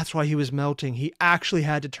 And that's why he was melting. He actually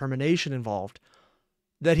had determination involved.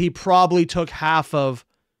 That he probably took half of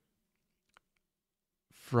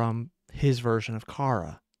from his version of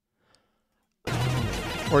Kara.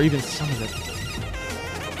 Or even some of it.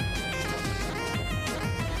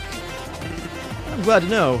 I'm glad to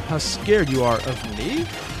know how scared you are of me.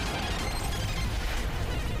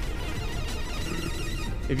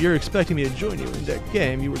 If you're expecting me to join you in that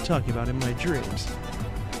game you were talking about in my dreams.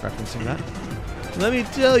 Referencing that. Let me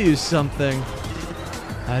tell you something.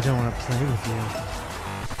 I don't want to play with you.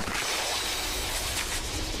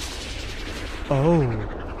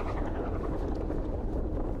 Oh.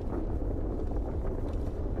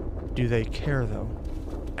 Do they care, though?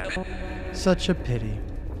 Such a pity.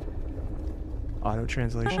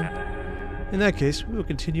 Auto-translation. In that case, we will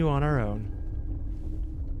continue on our own.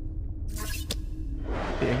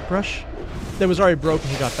 The ink brush? That was already broken,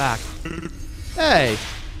 he got back. Hey!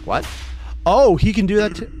 What? Oh, he can do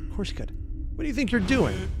that too? Of course he could. What do you think you're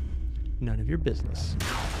doing? None of your business.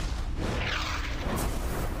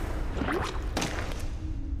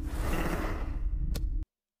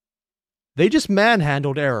 They just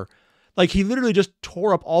manhandled Airier. Like, he literally just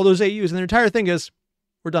tore up all those AUs, and their entire thing is,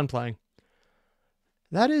 we're done playing.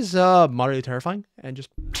 That is moderately terrifying, and just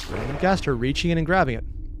random Gaster reaching in and grabbing it.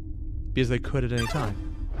 Because they could at any time.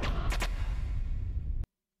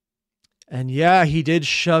 And yeah, he did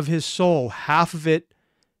shove his soul, half of it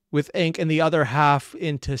with Ink and the other half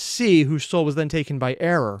into C, whose soul was then taken by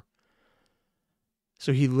Airier.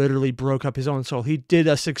 So he literally broke up his own soul. He did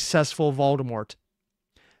a successful Voldemort.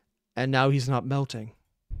 And now he's not melting.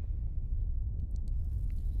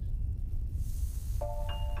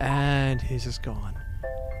 And his is gone.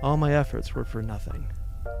 All my efforts were for nothing.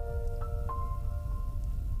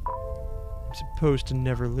 I'm supposed to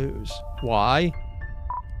never lose. Why?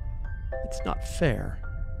 It's not fair.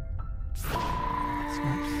 It's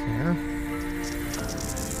not fair.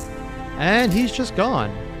 And he's just gone.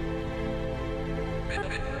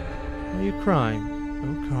 Why are you crying,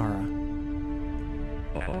 Okara?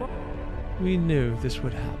 We knew this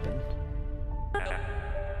would happen.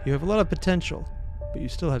 You have a lot of potential, but you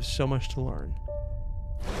still have so much to learn.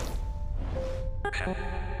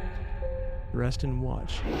 Rest and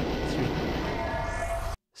watch.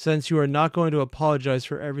 Since you are not going to apologize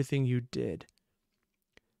for everything you did.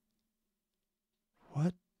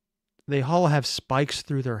 What? They all have spikes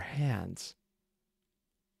through their hands.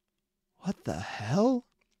 What the hell?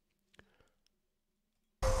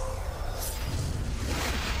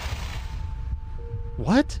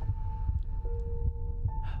 What?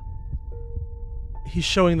 He's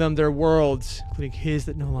showing them their worlds, including his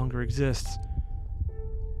that no longer exists.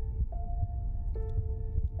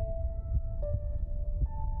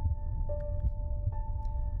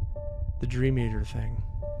 The Dream Eater thing.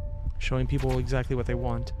 Showing people exactly what they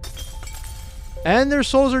want. And their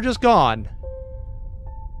souls are just gone.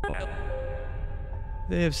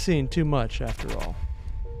 They have seen too much, after all.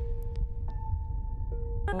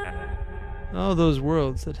 All those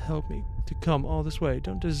worlds that helped me to come all this way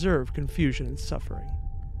don't deserve confusion and suffering.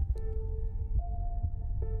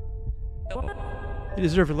 They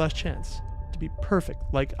deserve a last chance to be perfect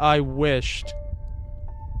like I wished.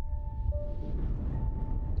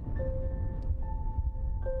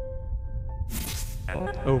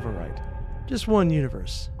 Overwrite. Just one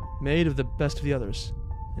universe, made of the best of the others,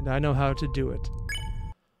 and I know how to do it.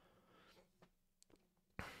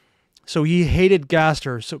 So he hated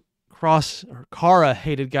Gaster, so Kara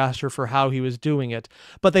hated Gaster for how he was doing it,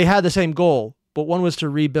 but they had the same goal, but one was to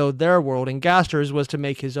rebuild their world, and Gaster's was to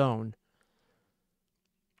make his own.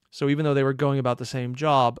 So even though they were going about the same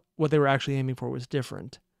job, what they were actually aiming for was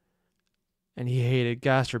different. And he hated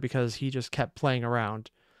Gaster because he just kept playing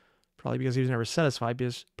around. Probably because he was never satisfied,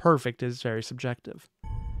 because perfect is very subjective.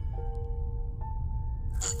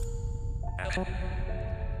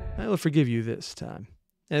 I will forgive you this time.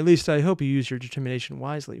 At least I hope you use your determination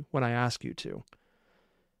wisely when I ask you to.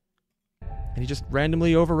 And he just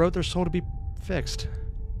randomly overwrote their soul to be fixed.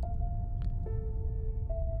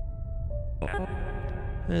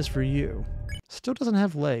 As for you, still doesn't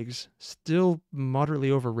have legs, still moderately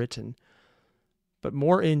overwritten, but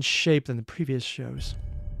more in shape than the previous shows.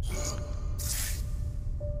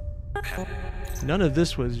 None of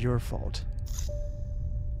this was your fault.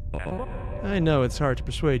 I know it's hard to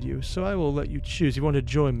persuade you, so I will let you choose if you want to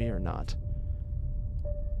join me or not.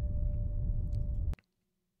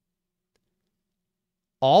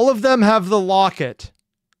 All of them have the locket.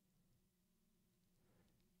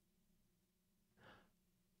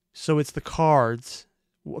 So it's the cards.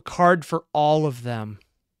 A card for all of them.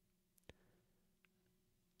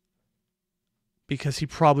 Because he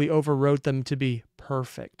probably overwrote them to be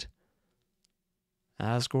perfect.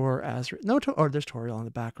 Asgore, Azrael. No, oh, there's Toriel in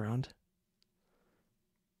the background.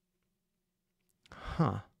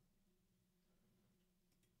 Huh.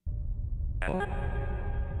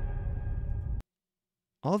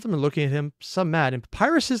 All of them are looking at him, some mad, and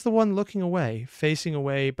Papyrus is the one looking away, facing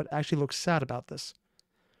away, but actually looks sad about this.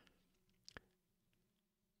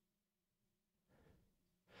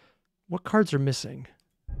 What cards are missing?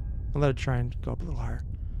 I'll let it try and go up a little higher.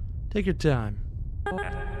 Take your time.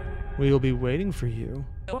 We will be waiting for you.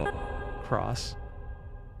 Cross.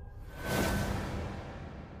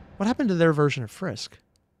 What happened to their version of Frisk?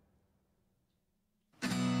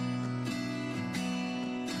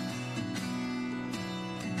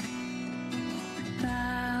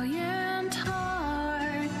 Valiant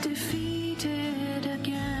heart defeated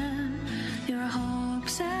again. Your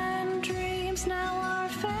hopes and dreams now are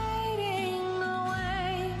fading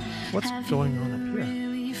away. What's going on up here?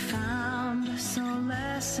 Really found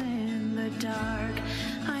solace in the dark.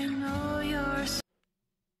 I know you're.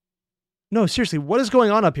 No, seriously, what is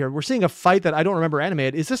going on up here? We're seeing a fight that I don't remember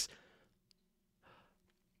animated. Is this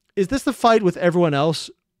the fight with everyone else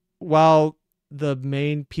while the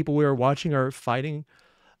main people we are watching are fighting?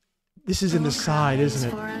 This is in the side, isn't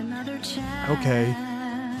it? Okay.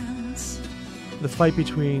 The fight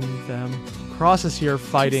between them. Cross is here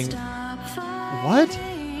fighting. What?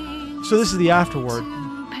 So this is the afterward.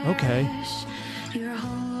 Okay.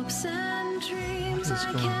 What is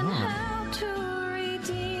going on?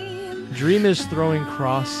 Dream is throwing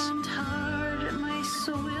Cross.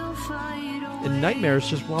 And Nightmare is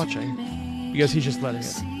just watching. Because he's just letting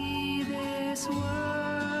it. Just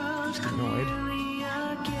annoyed.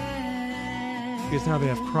 Because now they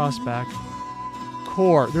have Cross back.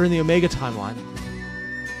 Core. They're in the Omega timeline.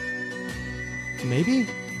 Maybe?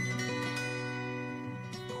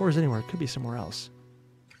 Core's anywhere. It could be somewhere else.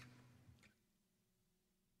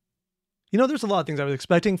 You know, there's a lot of things I was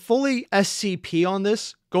expecting. Fully SCP on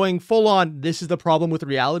this. Going full on, this is the problem with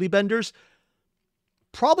reality benders.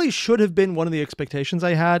 Probably should have been one of the expectations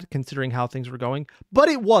I had, considering how things were going. But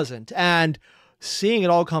it wasn't. And seeing it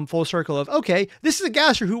all come full circle of, okay, this is a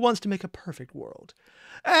Gaster who wants to make a perfect world.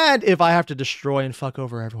 And if I have to destroy and fuck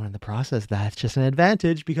over everyone in the process, that's just an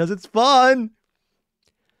advantage because it's fun.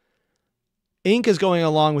 Ink is going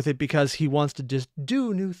along with it because he wants to just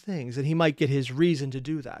do new things, and he might get his reason to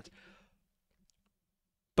do that.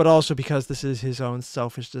 But also because this is his own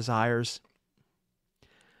selfish desires.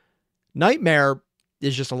 Nightmare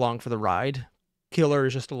is just along for the ride. Killer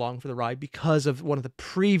is just along for the ride because of one of the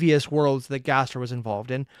previous worlds that Gaster was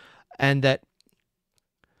involved in, and that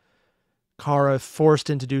Kara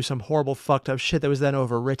forced him to do some horrible fucked up shit that was then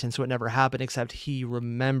overwritten, so it never happened, except he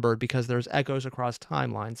remembered because there's echoes across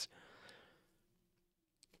timelines.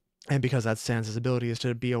 And because that's Sans' ability is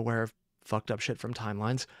to be aware of fucked up shit from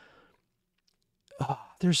timelines.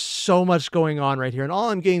 There's so much going on right here. And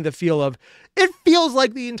all I'm getting the feel of, it feels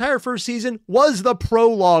like the entire first season was the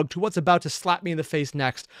prologue to what's about to slap me in the face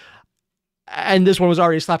next. And this one was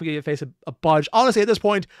already slapping me in the face a bunch. Honestly, at this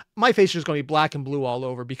point, my face is just going to be black and blue all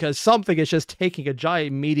over because something is just taking a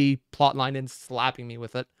giant meaty plot line and slapping me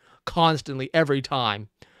with it constantly every time.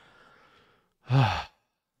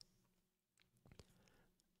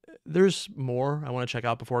 There's more I want to check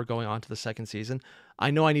out before going on to the second season.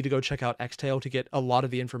 I know I need to go check out X-Tale to get a lot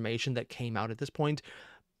of the information that came out at this point,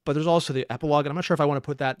 but there's also the epilogue, and I'm not sure if I want to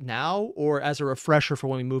put that now or as a refresher for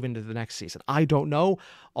when we move into the next season. I don't know.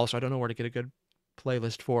 Also, I don't know where to get a good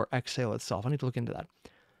playlist for X-Tale itself. I need to look into that.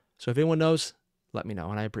 So if anyone knows, let me know,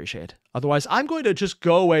 and I appreciate it. Otherwise, I'm going to just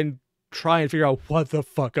go and try and figure out what the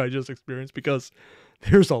fuck I just experienced because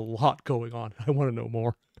there's a lot going on. I want to know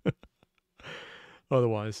more.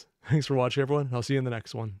 Otherwise, thanks for watching, everyone. I'll see you in the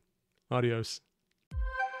next one. Adios.